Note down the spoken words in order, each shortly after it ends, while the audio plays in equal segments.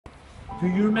Do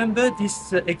you remember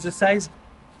this exercise?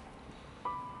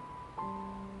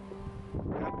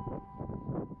 It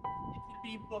will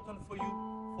be important for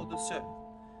you for the serve,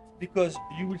 because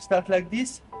you will start like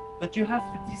this, but you have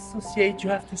to dissociate,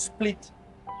 you have to split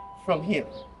from here,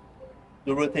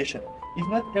 the rotation. It's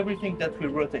not everything that will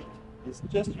rotate. It's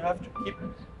just you have to keep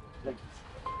like this.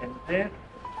 And there,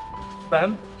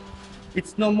 bam.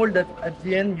 It's normal that at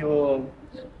the end your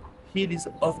heel is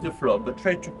off the floor, but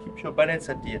try to keep your balance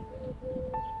at the end.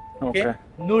 Okay?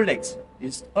 No legs.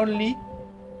 It's only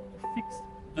to fix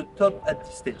the top at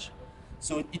this stage.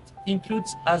 So it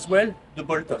includes as well the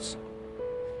ball toss.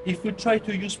 If we try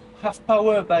to use half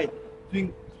power by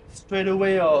doing straight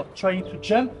away or trying to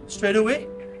jump straight away,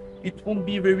 it won't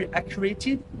be very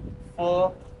accurate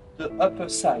for the upper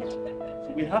side.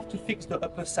 So we have to fix the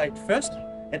upper side first,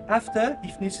 and after,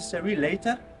 if necessary,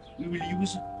 later, we will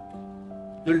use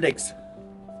the legs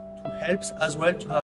to help as well to have